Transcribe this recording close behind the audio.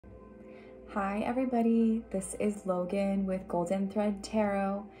Hi everybody, this is Logan with Golden Thread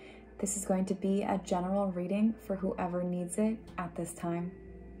Tarot. This is going to be a general reading for whoever needs it at this time.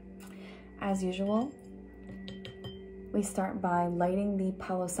 As usual, we start by lighting the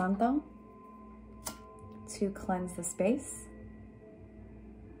Palo Santo to cleanse the space.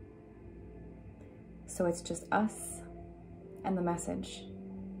 So it's just us and the message.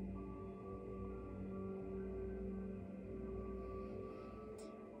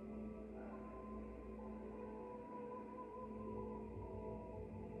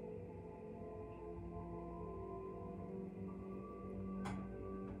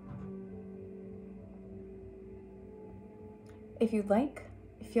 If you'd like,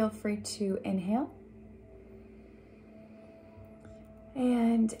 feel free to inhale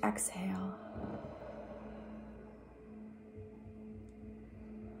and exhale.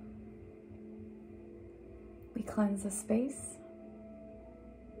 We cleanse the space.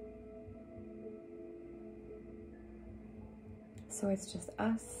 So it's just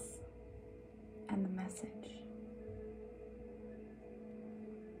us and the message.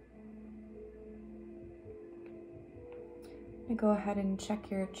 Go ahead and check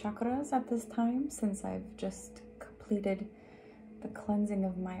your chakras at this time since I've just completed the cleansing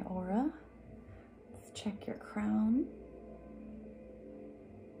of my aura. Let's check your crown.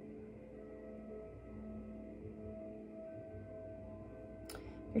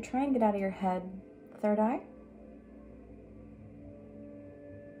 You're trying to get out of your head. Third eye.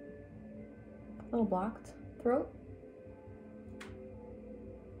 A little blocked. Throat.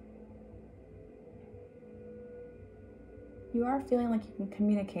 You are feeling like you can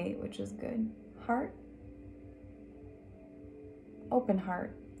communicate, which is good. Heart. Open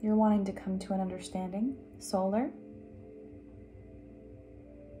heart. You're wanting to come to an understanding. Solar.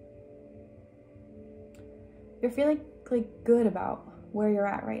 You're feeling like good about where you're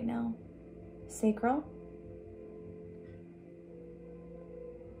at right now. Sacral.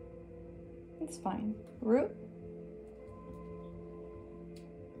 It's fine. Root.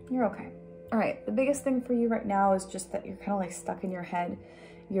 You're okay. All right, the biggest thing for you right now is just that you're kind of like stuck in your head.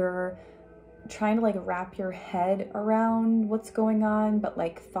 You're trying to like wrap your head around what's going on, but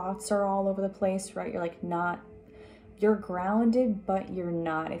like thoughts are all over the place, right? You're like you're grounded, but you're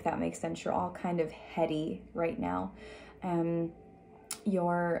not, if that makes sense. You're all kind of heady right now.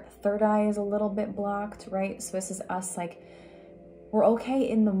 Your third eye is a little bit blocked, right? So this is us like, we're okay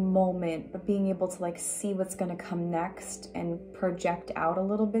in the moment, but being able to like see what's gonna come next and project out a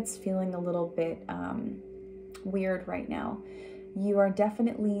little bit's feeling a little bit weird right now. You are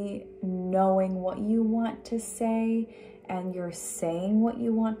definitely knowing what you want to say and you're saying what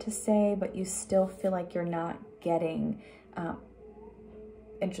you want to say, but you still feel like you're not getting,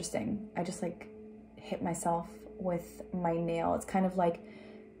 interesting. I just like hit myself with my nail. It's kind of like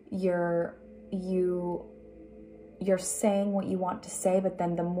you're saying what you want to say, but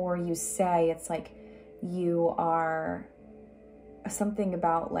then the more you say, it's like you are something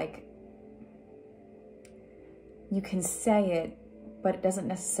about like, you can say it, but it doesn't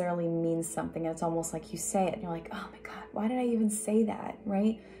necessarily mean something. And it's almost like you say it and you're like, oh my God, why did I even say that?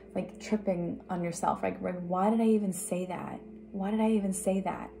 Right? Like tripping on yourself, like, why did I even say that? Why did I even say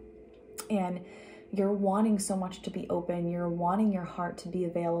that? And you're wanting so much to be open. You're wanting your heart to be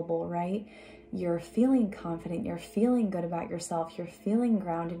available, right? You're feeling confident, you're feeling good about yourself, you're feeling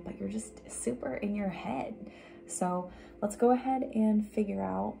grounded, but you're just super in your head. So let's go ahead and figure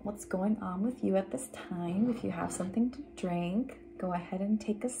out what's going on with you at this time. If you have something to drink, go ahead and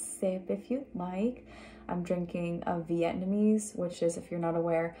take a sip if you'd like. I'm drinking a Vietnamese, which is, if you're not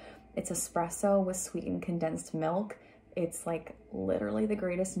aware, it's espresso with sweetened condensed milk. It's like literally the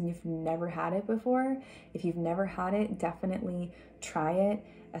greatest, and you've never had it before. If you've never had it, definitely try it.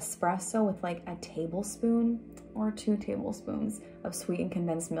 Espresso with like a tablespoon or 2 tablespoons of sweetened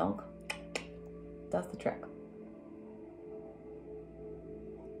condensed milk does the trick.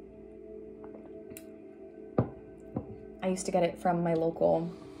 I used to get it from my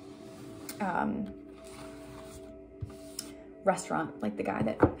local restaurant, like the guy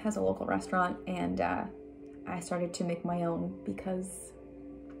that has a local restaurant, and I started to make my own because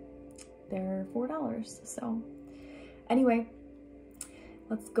they're $4. So anyway,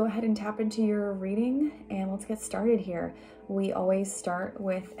 let's go ahead and tap into your reading and let's get started here. We always start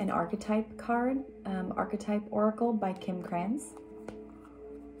with an archetype card, Archetype Oracle by Kim Krans.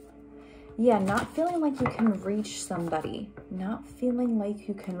 Yeah, not feeling like you can reach somebody, not feeling like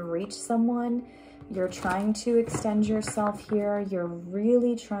you can reach someone. You're trying to extend yourself here. You're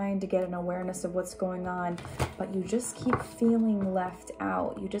really trying to get an awareness of what's going on, but you just keep feeling left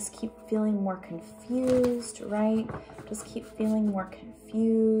out. You just keep feeling more confused, right? Just keep feeling more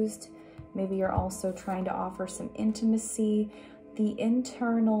confused. Maybe you're also trying to offer some intimacy. The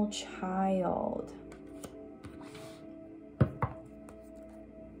internal child.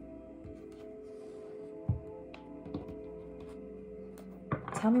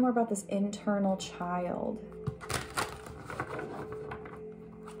 Tell me more about this internal child.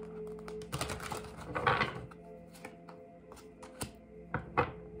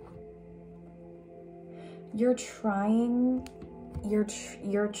 You're trying,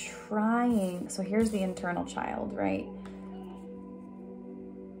 so here's the internal child, right?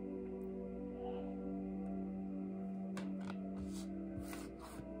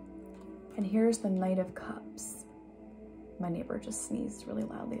 And here's the Knight of Cups. My neighbor just sneezed really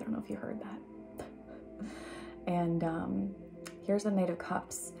loudly. I don't know if you heard that. And here's the Knight of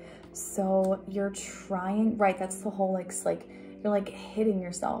Cups. So you're trying, right? That's the whole like you're like hitting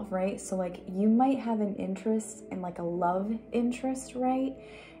yourself, right? So like you might have an interest in like a love interest, right?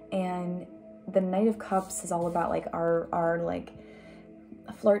 And the Knight of Cups is all about like our like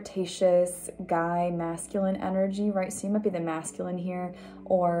flirtatious guy masculine energy, right? So you might be the masculine here,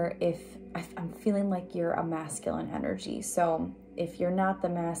 or if I'm feeling like you're a masculine energy. So if you're not the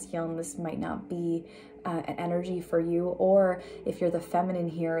masculine, this might not be an energy for you. Or if you're the feminine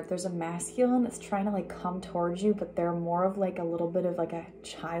here, there's a masculine that's trying to like come towards you, but they're more of like a little bit of like a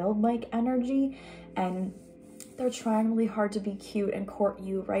childlike energy, and they're trying really hard to be cute and court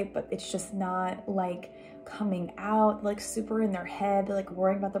you, right? But it's just not like coming out, like super in their head. They're like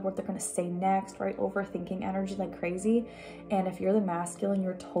worrying about what they're going to say next, right? Overthinking energy like crazy. And if you're the masculine,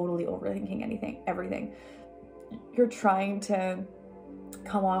 you're totally overthinking everything. You're trying to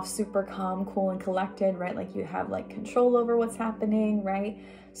come off super calm, cool, and collected, right? Like you have like control over what's happening, right?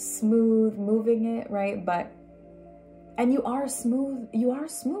 Smooth, moving it, right? And you are smooth.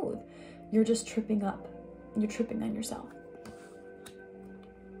 You're just tripping up. You're tripping on yourself.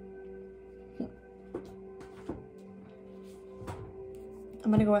 I'm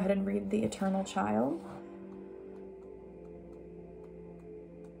going to go ahead and read the Eternal Child.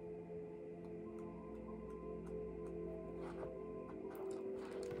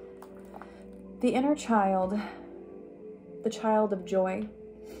 The inner child, the child of joy.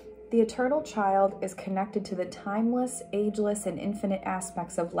 The eternal child is connected to the timeless, ageless, and infinite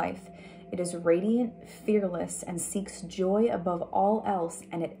aspects of life. It is radiant, fearless, and seeks joy above all else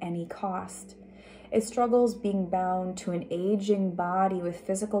and at any cost. It struggles being bound to an aging body with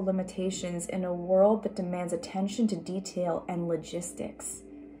physical limitations in a world that demands attention to detail and logistics.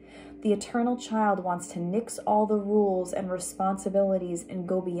 The eternal child wants to nix all the rules and responsibilities and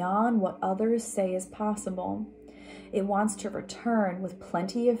go beyond what others say is possible. It wants to return with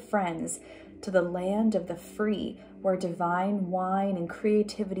plenty of friends to the land of the free, where divine wine and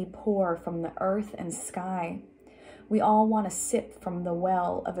creativity pour from the earth and sky. We all want to sip from the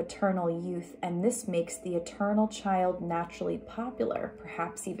well of eternal youth, and this makes the eternal child naturally popular,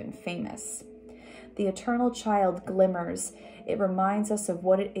 perhaps even famous. The eternal child glimmers. It reminds us of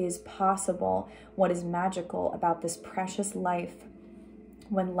what it is possible, what is magical about this precious life.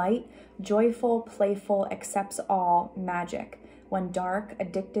 When light, joyful, playful, accepts all, magic. When dark,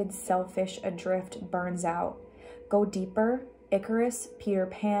 addicted, selfish, adrift, burns out. Go deeper. Icarus, Peter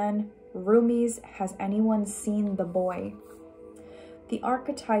Pan, Rumi's Has Anyone Seen the Boy? This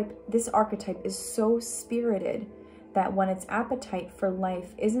archetype is so spirited that when its appetite for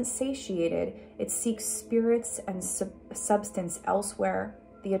life isn't satiated, it seeks spirits and substance elsewhere.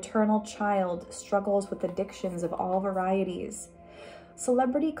 The eternal child struggles with addictions of all varieties.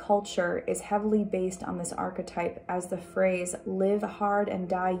 Celebrity culture is heavily based on this archetype, as the phrase live hard and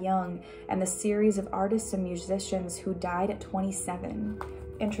die young, and the series of artists and musicians who died at 27.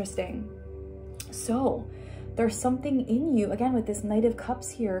 Interesting. So there's something in you, again, with this Knight of Cups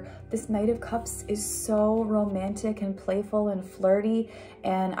here. This Knight of Cups is so romantic and playful and flirty.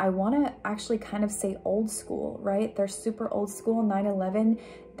 And I want to actually kind of say old school, right? They're super old school, 9/11.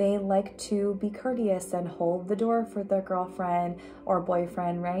 They like to be courteous and hold the door for their girlfriend or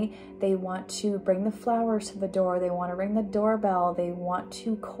boyfriend, right? They want to bring the flowers to the door. They want to ring the doorbell. They want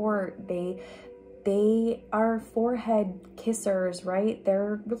to court. They are forehead kissers, right?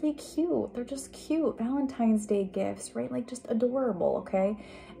 They're really cute. They're just cute. Valentine's Day gifts, right? Like just adorable, okay?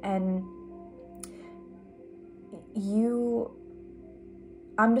 And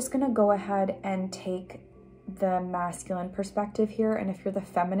I'm just gonna go ahead and take the masculine perspective here. And if you're the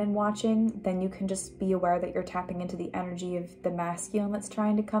feminine watching, then you can just be aware that you're tapping into the energy of the masculine that's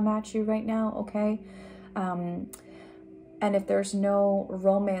trying to come at you right now, okay? And if there's no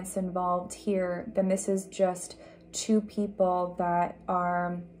romance involved here, then this is just two people that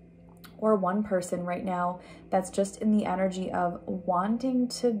are or one person right now that's just in the energy of wanting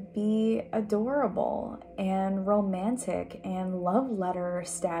to be adorable and romantic and love letter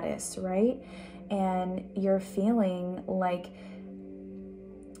status, right? And you're feeling like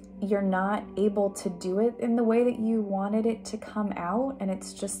you're not able to do it in the way that you wanted it to come out, and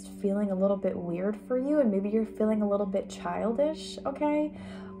it's just feeling a little bit weird for you, and maybe you're feeling a little bit childish, okay?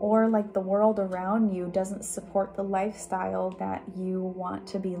 Or like the world around you doesn't support the lifestyle that you want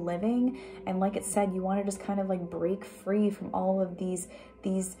to be living. And like it said, you want to just kind of like break free from all of these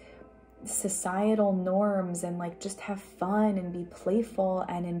societal norms and like just have fun and be playful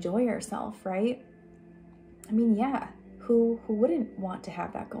and enjoy yourself, right? I mean, yeah, who wouldn't want to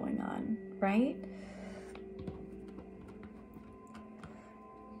have that going on, right?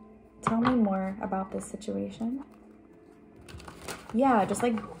 Tell me more about this situation. Yeah, just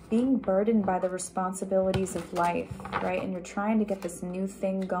like being burdened by the responsibilities of life, right? And you're trying to get this new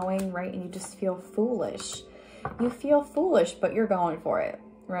thing going, right? And you just feel foolish. You feel foolish, but you're going for it,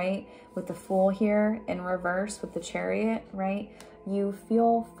 right? With the Fool here in reverse with the Chariot, right? You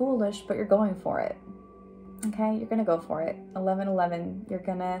feel foolish, but you're going for it. Okay, you're gonna go for it. 11-11, you're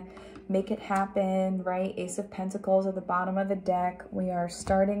gonna make it happen, right? Ace of Pentacles at the bottom of the deck. We are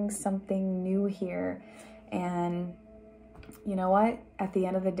starting something new here. And you know what? At the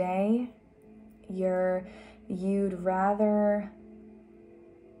end of the day, you'd rather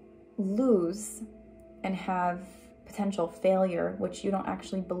lose and have potential failure, which you don't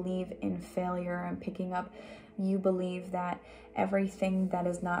actually believe in failure. I'm picking up, you believe that everything that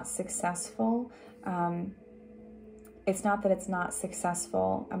is not successful, it's not that it's not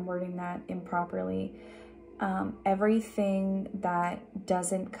successful, I'm wording that improperly. Everything that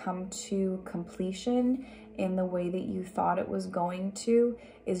doesn't come to completion in the way that you thought it was going to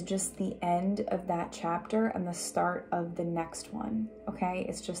is just the end of that chapter and the start of the next one, okay?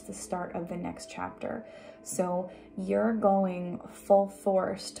 It's just the start of the next chapter. So you're going full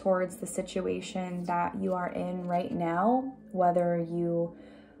force towards the situation that you are in right now, whether you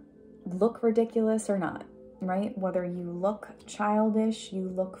look ridiculous or not, right? Whether you look childish, you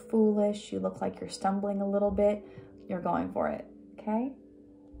look foolish, you look like you're stumbling a little bit, you're going for it, okay?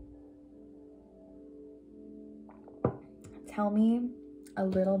 Tell me a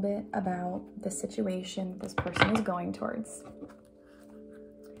little bit about the situation this person is going towards.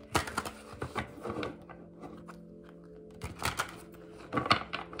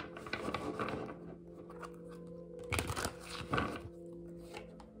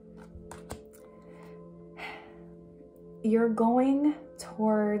 You're going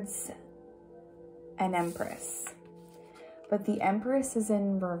towards an Empress, but the Empress is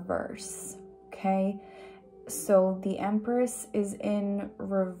in reverse, okay? So the Empress is in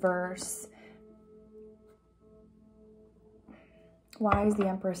reverse. Why is the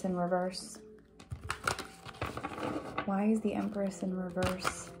Empress in reverse? Why is the Empress in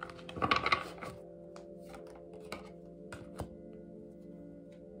reverse?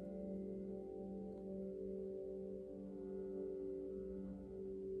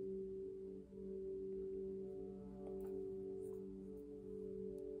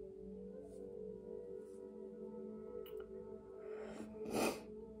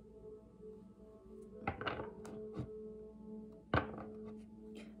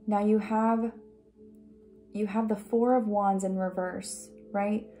 Now you have the Four of Wands in reverse,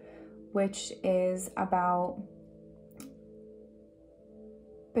 right? Which is about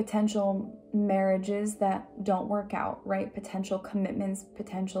potential marriages that don't work out, right? Potential commitments,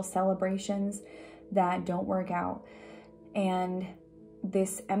 potential celebrations that don't work out. And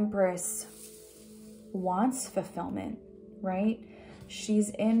this Empress wants fulfillment, right?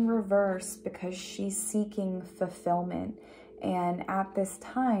 She's in reverse because she's seeking fulfillment. And at this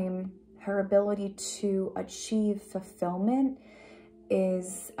time, her ability to achieve fulfillment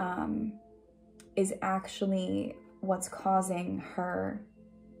is actually what's causing her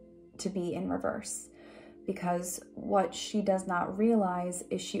to be in reverse. Because what she does not realize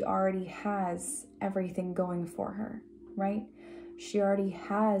is she already has everything going for her, right? She already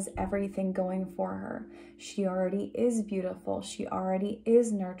has everything going for her. She already is beautiful. She already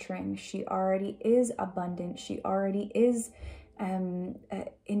is nurturing. She already is abundant. She already is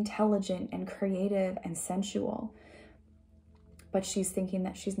intelligent and creative and sensual. But she's thinking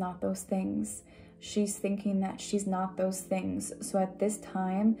that she's not those things. She's thinking that she's not those things. So at this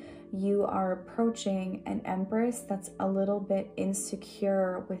time, you are approaching an Empress that's a little bit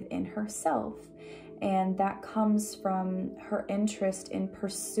insecure within herself. And that comes from her interest in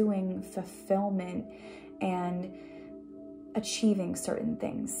pursuing fulfillment and achieving certain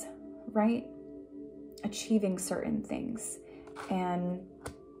things, right? Achieving certain things. And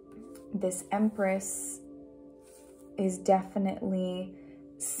this Empress is definitely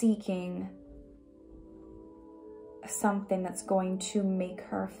seeking something that's going to make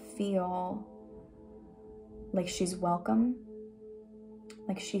her feel like she's welcome,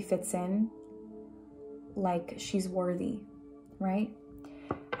 like she fits in, like she's worthy, right?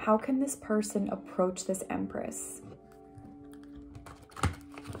 How can this person approach this Empress?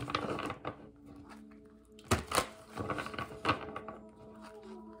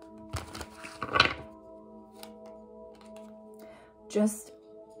 Just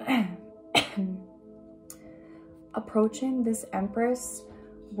approaching this Empress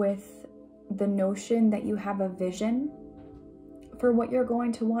with the notion that you have a vision for what you're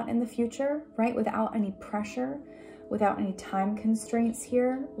going to want in the future, right? Without any pressure, without any time constraints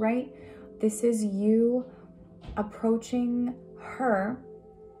here, right? This is you approaching her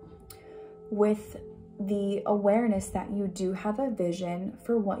with the awareness that you do have a vision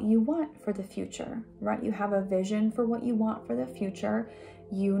for what you want for the future, right? You have a vision for what you want for the future.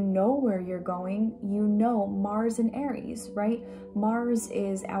 You know where you're going. You know Mars and Aries, right? Mars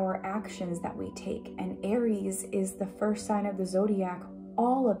is our actions that we take, and Aries is the first sign of the zodiac,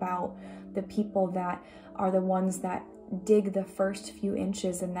 all about the people that are the ones that dig the first few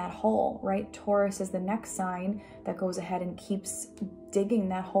inches in that hole, right? Taurus is the next sign that goes ahead and keeps digging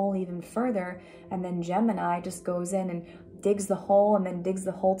that hole even further, and then Gemini just goes in and digs the hole and then digs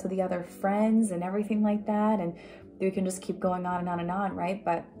the hole to the other friends and everything like that, and we can just keep going on and on and on, right?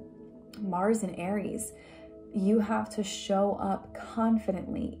 But Mars and Aries, you have to show up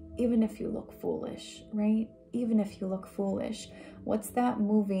confidently, even if you look foolish, right? Even if you look foolish. What's that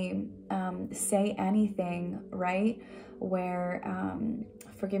movie, Say Anything, right? Where,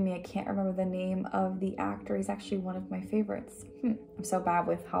 forgive me, I can't remember the name of the actor. He's actually one of my favorites. I'm so bad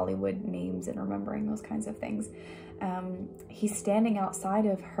with Hollywood names and remembering those kinds of things. He's standing outside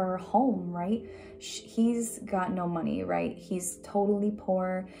of her home, right? He's got no money, right? He's totally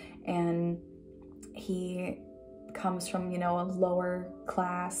poor, and he comes from, you know, a lower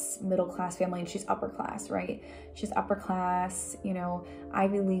class, middle class family, and she's upper class, right? She's upper class, you know,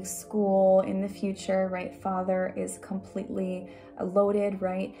 Ivy League school in the future, right? Father is completely loaded,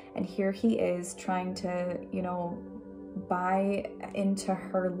 right? And here he is trying to, you know, buy into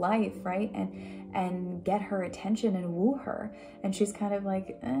her life, right? And get her attention and woo her. And she's kind of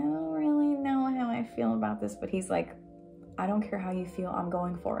like, I don't really know how I feel about this, but he's like, I don't care how you feel, I'm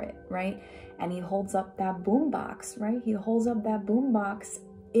going for it, right? And he holds up that boombox, right? He holds up that boombox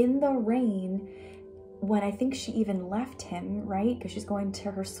in the rain when I think she even left him, right? Because she's going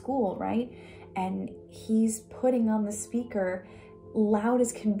to her school, right? And he's putting on the speaker loud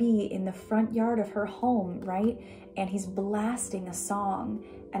as can be in the front yard of her home, right? And he's blasting a song,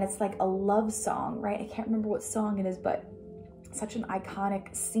 and it's like a love song, right? I can't remember what song it is, but such an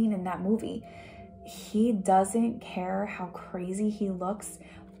iconic scene in that movie. He doesn't care how crazy he looks.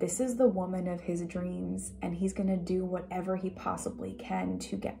 This is the woman of his dreams, and he's gonna do whatever he possibly can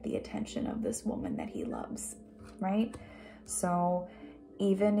to get the attention of this woman that he loves, right? So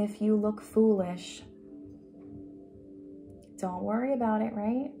even if you look foolish, don't worry about it,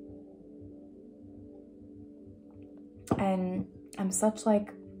 right? And I'm such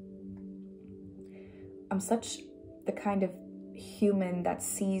the kind of human that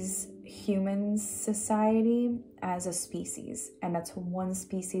sees human society as a species, and that's one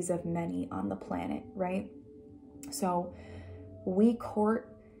species of many on the planet, right? So we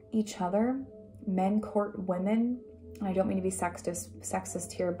each other, men court women, and I don't mean to be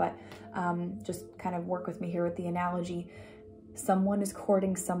sexist here, but just kind of work with me here with the analogy. Someone is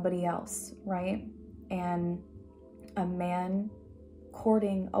courting somebody else, right? And a man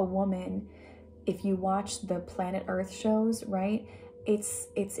courting a woman, if you watch the Planet Earth shows, right? It's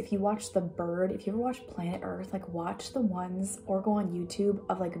if you watch The Bird, if you ever watch Planet Earth, like watch the ones, or go on YouTube,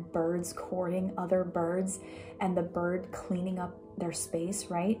 of like birds courting other birds and the bird cleaning up their space,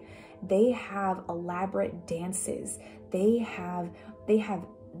 right? They have elaborate dances. They have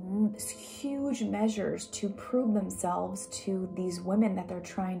huge measures to prove themselves to these women that they're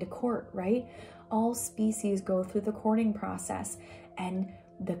trying to court, right? All species go through the courting process, and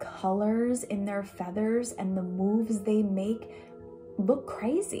the colors in their feathers and the moves they make look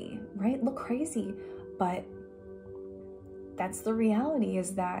crazy, right? Look crazy. But that's the reality,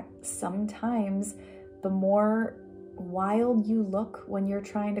 is that sometimes the more wild you look when you're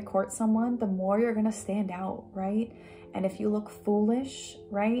trying to court someone, the more you're gonna stand out, right? And if you look foolish,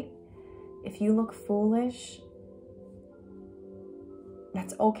 right? If you look foolish,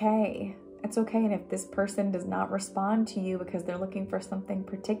 that's okay. It's okay. And if this person does not respond to you because they're looking for something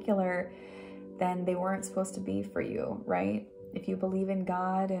particular, then they weren't supposed to be for you, right? if you believe in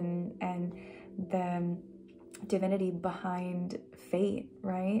God and the divinity behind fate,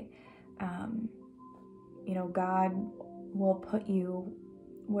 right? You know, God will put you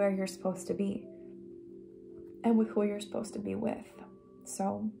where you're supposed to be and with who you're supposed to be with.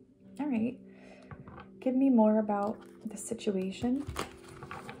 So, all right, give me more about the situation.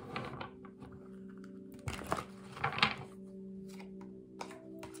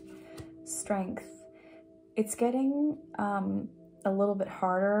 Strength. It's getting a little bit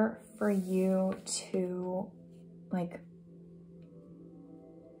harder for you to like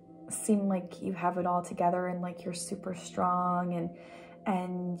seem like you have it all together and like you're super strong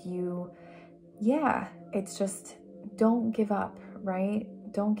and you, yeah, it's just, don't give up, right?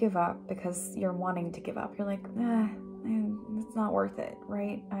 Don't give up because you're wanting to give up. You're like, it's not worth it,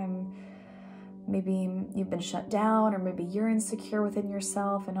 right? Maybe you've been shut down, or maybe you're insecure within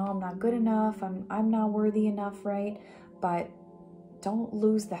yourself and, oh, I'm not good enough, I'm not worthy enough, right? But don't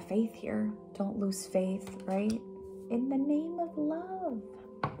lose the faith here. Don't lose faith, right? In the name of love.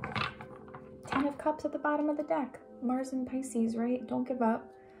 10 of Cups at the bottom of the deck. Mars and Pisces, right? Don't give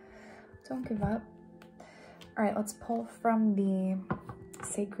up. Don't give up. All right, let's pull from the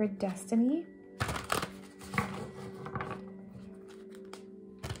Sacred Destiny.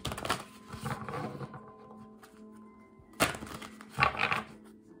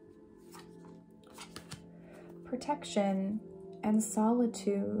 Protection and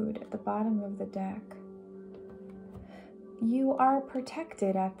solitude at the bottom of the deck. You are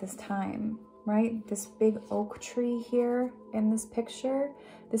protected at this time, right? This big oak tree here in this picture,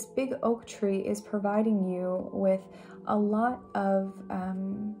 this big oak tree is providing you with a lot of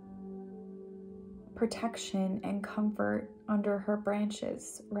protection and comfort under her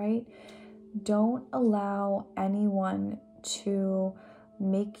branches, right? Don't allow anyone to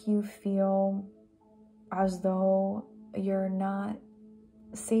make you feel as though you're not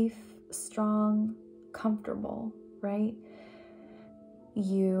safe, strong, comfortable, right?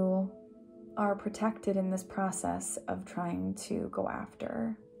 You are protected in this process of trying to go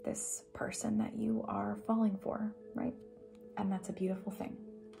after this person that you are falling for, right? And that's a beautiful thing.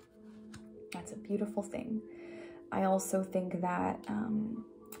 That's a beautiful thing. I also think that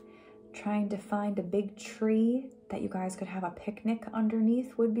trying to find a big tree that you guys could have a picnic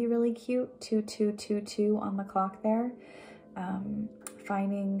underneath would be really cute. 2222 on the clock there.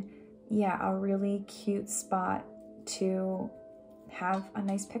 Finding, yeah, a really cute spot to have a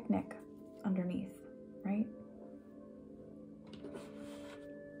nice picnic underneath, right?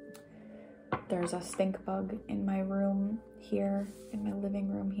 There's a stink bug in my room here, in my living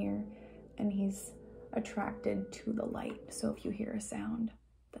room here, and he's attracted to the light. So if you hear a sound,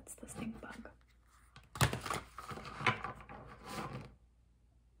 that's the stink bug.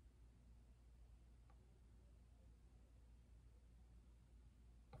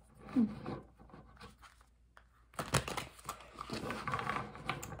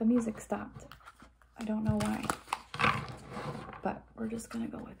 The music stopped. I don't know why, but we're just gonna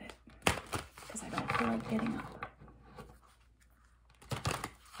go with it because I don't feel like getting up.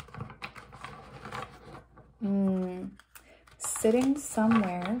 Sitting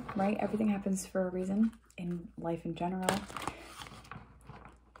somewhere, right? Everything happens for a reason in life in general.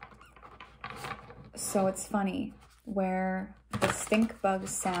 So it's funny where the stink bug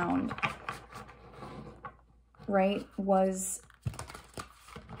sound, right, was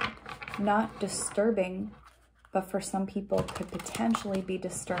not disturbing, but for some people could potentially be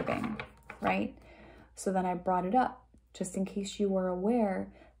disturbing, right? So then I brought it up just in case you were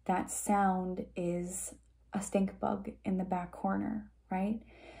aware that sound is a stink bug in the back corner, right?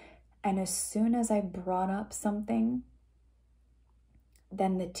 And as soon as I brought up something,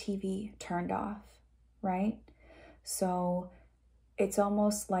 then the TV turned off, right? So it's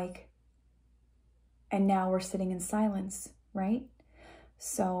almost like, and now we're sitting in silence, right?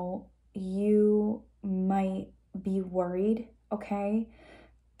 So you might be worried, okay,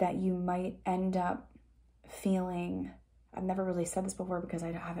 that you might end up feeling, I've never really said this before because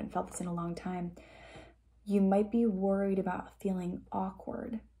I haven't felt this in a long time. You might be worried about feeling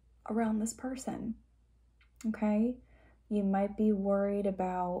awkward around this person, okay? You might be worried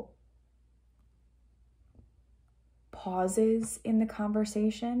about pauses in the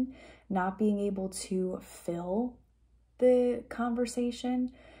conversation, not being able to fill the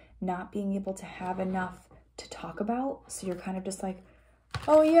conversation, not being able to have enough to talk about. So you're kind of just like,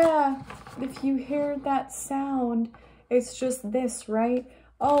 oh yeah, if you hear that sound, it's just this, right?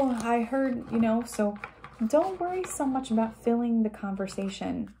 Oh, I heard, you know. So don't worry so much about filling the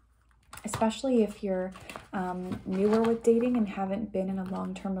conversation, especially if you're newer with dating and haven't been in a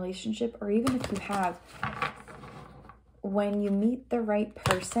long-term relationship, or even if you have. when you meet the right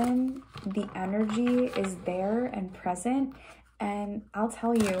person, the energy is there and present. And I'll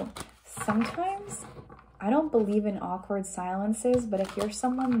tell you, sometimes I don't believe in awkward silences, but if you're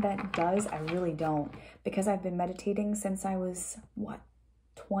someone that does, I really don't, because I've been meditating since I was, what,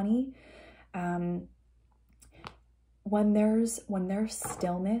 20? When there's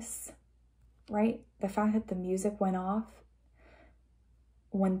stillness, right? The fact that the music went off,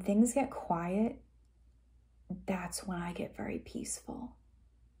 when things get quiet, that's when I get very peaceful.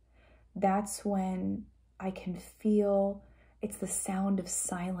 That's when I can feel it's the sound of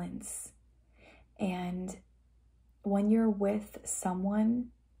silence. And when you're with someone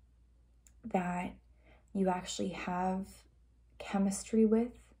that you actually have chemistry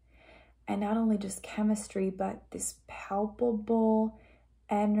with, and not only just chemistry, but this palpable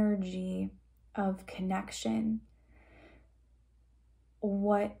energy of connection,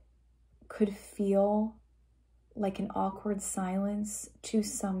 what could feel like an awkward silence to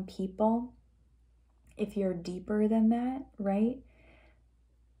some people, if you're deeper than that, right?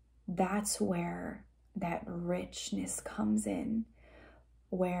 That's where that richness comes in,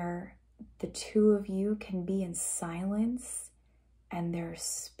 where the two of you can be in silence and there's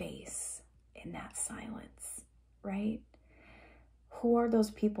space in that silence, right? Who are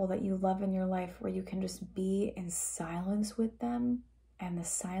those people that you love in your life where you can just be in silence with them and the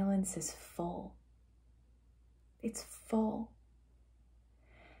silence is full? It's full.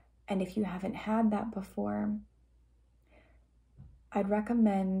 And if you haven't had that before, I'd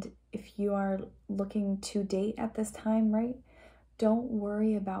recommend, if you are looking to date at this time, right? Don't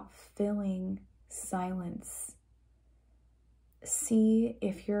worry about filling silence. See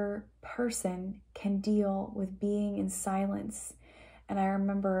if your person can deal with being in silence. And I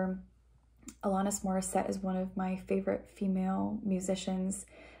remember Alanis Morissette is one of my favorite female musicians,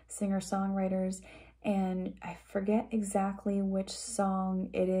 singer-songwriters, and I forget exactly which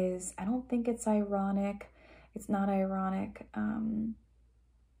song it is. I don't think it's ironic. It's not ironic.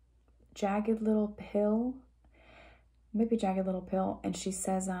 Jagged Little Pill. Maybe Jagged Little Pill. And she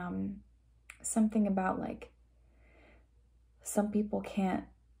says something about like, some people can't,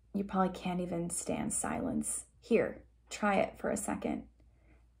 you probably can't even stand silence. Here, try it for a second.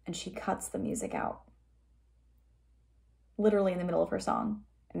 And she cuts the music out. Literally in the middle of her song.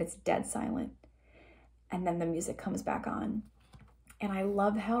 And it's dead silent. And then the music comes back on. And I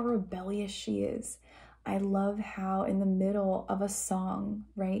love how rebellious she is. I love how in the middle of a song,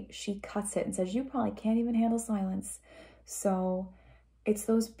 right, she cuts it and says, you probably can't even handle silence. So it's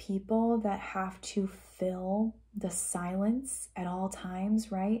those people that have to fill the silence at all times,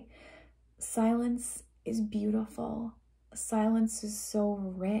 right? Silence is beautiful. Silence is so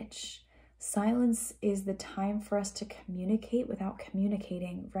rich. Silence is the time for us to communicate without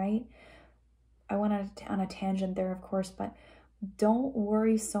communicating, right? I went on a tangent there, of course, but don't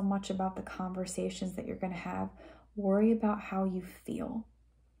worry so much about the conversations that you're going to have. Worry about how you feel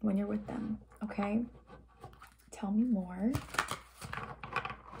when you're with them, okay? Tell me more.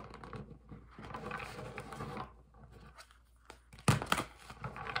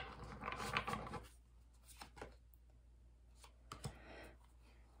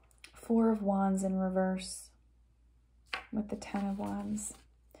 Four of Wands in reverse with the 10 of Wands.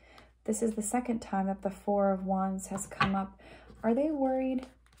 This is the second time that the Four of Wands has come up. Are they worried?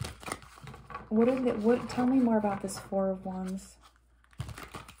 Tell me more about this Four of Wands.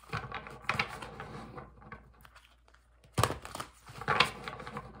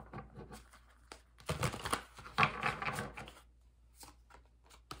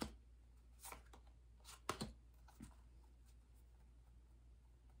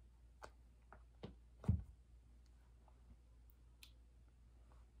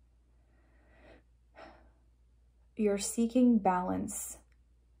 You're seeking balance.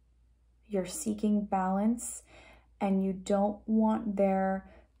 You're seeking balance, and you don't want there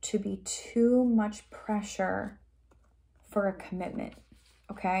to be too much pressure for a commitment,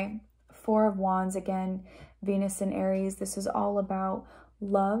 okay? Four of Wands, again, Venus in Aries. This is all about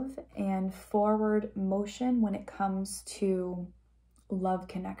love and forward motion when it comes to love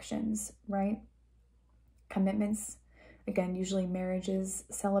connections, right? Commitments, again, usually marriages,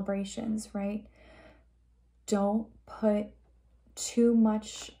 celebrations, right? Don't put too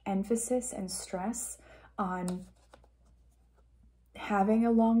much emphasis and stress on having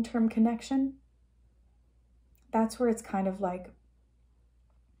a long-term connection. That's where it's kind of like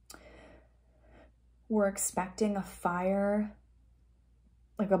we're expecting a fire,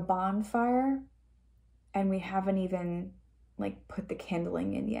 like a bonfire, and we haven't even like put the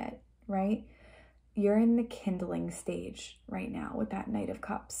kindling in yet, right? You're in the kindling stage right now with that Knight of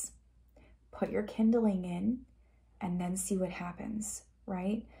Cups. Put your kindling in and then see what happens,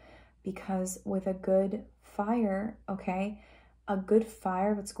 right? Because with a good fire, okay, a good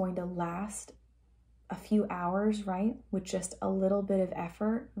fire that's going to last a few hours, right, with just a little bit of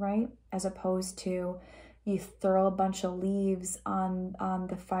effort, right, as opposed to you throw a bunch of leaves on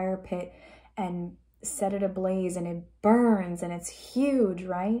the fire pit and set it ablaze and it burns and it's huge,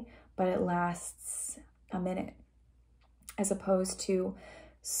 right, but it lasts a minute, as opposed to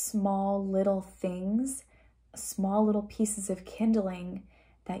small little things, small little pieces of kindling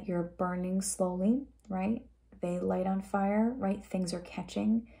that you're burning slowly, right? They light on fire, right? Things are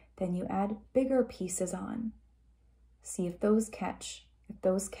catching. Then you add bigger pieces on. See if those catch. If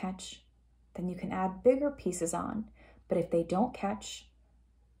those catch, then you can add bigger pieces on. But if they don't catch,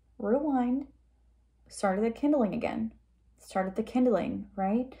 rewind, start at the kindling again. Start at the kindling,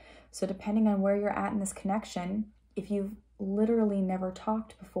 right? So depending on where you're at in this connection, if you've literally never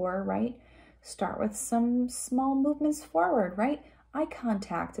talked before, right? Start with some small movements forward, right? Eye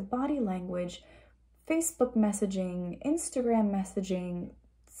contact, body language, Facebook messaging, Instagram messaging,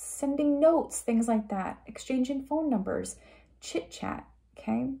 sending notes, things like that, exchanging phone numbers, chit chat,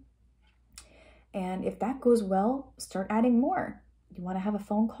 okay? And if that goes well, start adding more. You want to have a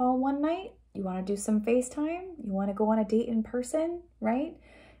phone call one night? You want to do some FaceTime? You want to go on a date in person, right?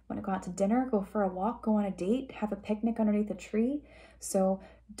 You want to go out to dinner, go for a walk, go on a date, have a picnic underneath a tree. So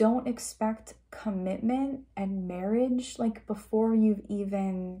don't expect commitment and marriage like before you've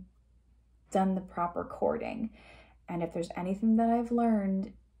even done the proper courting. And if there's anything that I've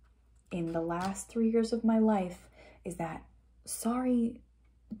learned in the last 3 years of my life is that, sorry,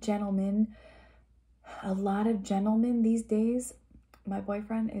 gentlemen, a lot of gentlemen these days, my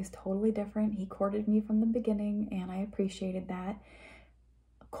boyfriend is totally different. He courted me from the beginning and I appreciated that.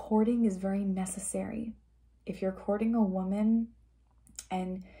 Courting is very necessary. If you're courting a woman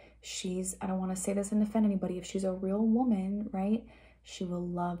and she's, I don't want to say this and offend anybody, if she's a real woman, right? She will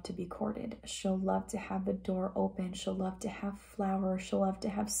love to be courted. She'll love to have the door open. She'll love to have flowers. She'll love to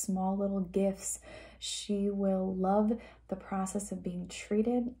have small little gifts. She will love the process of being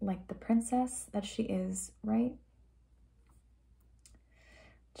treated like the princess that she is, right?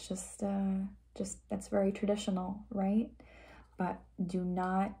 Just that's very traditional, right? But do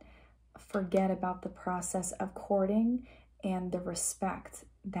not forget about the process of courting and the respect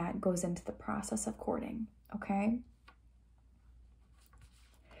that goes into the process of courting, okay?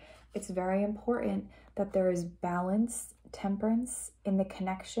 It's very important that there is balance, temperance in the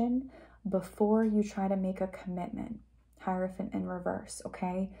connection before you try to make a commitment. Hierophant in reverse,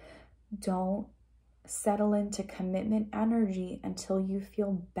 okay? Don't settle into commitment energy until you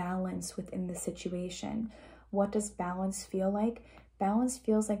feel balance within the situation. What does balance feel like? Balance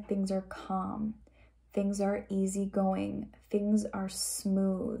feels like things are calm, things are easygoing, things are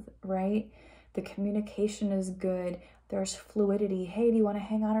smooth, right? The communication is good. There's fluidity. Hey, do you want to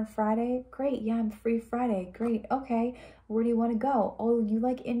hang out on Friday? Great. Yeah, I'm free Friday. Great. Okay. Where do you want to go? Oh, you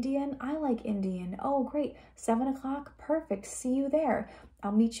like Indian? I like Indian. Oh, great. 7 o'clock? Perfect. See you there.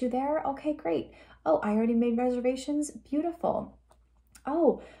 I'll meet you there. Okay, great. Oh, I already made reservations. Beautiful.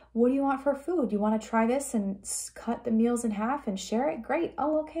 Oh, what do you want for food? You want to try this and cut the meals in half and share it? Great.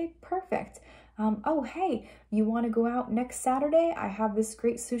 Oh, okay. Perfect. Oh, hey, you want to go out next Saturday? I have this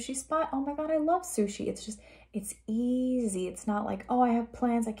great sushi spot. Oh my God, I love sushi. It's easy. It's not like, oh, I have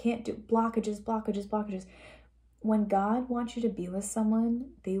plans. I can't do blockages. When God wants you to be with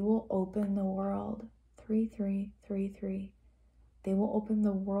someone, they will open the world. 3-3-3-3. They will open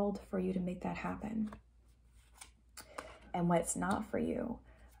the world for you to make that happen. And when it's not for you,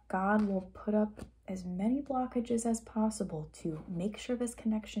 God will put up as many blockages as possible to make sure this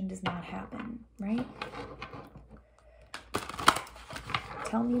connection does not happen, right?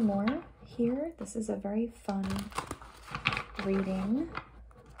 Tell me more here. This is a very fun reading.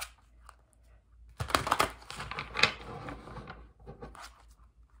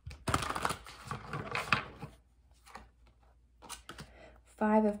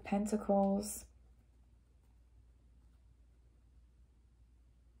 Five of Pentacles.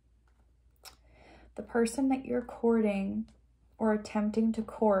 The person that you're courting or attempting to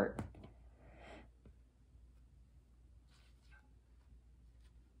court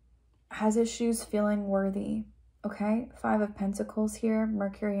has issues feeling worthy, okay? 5 of Pentacles here,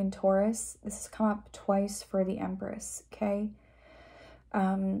 Mercury and Taurus. This has come up twice for the Empress, okay?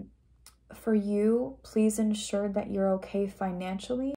 For you, please ensure that you're okay financially.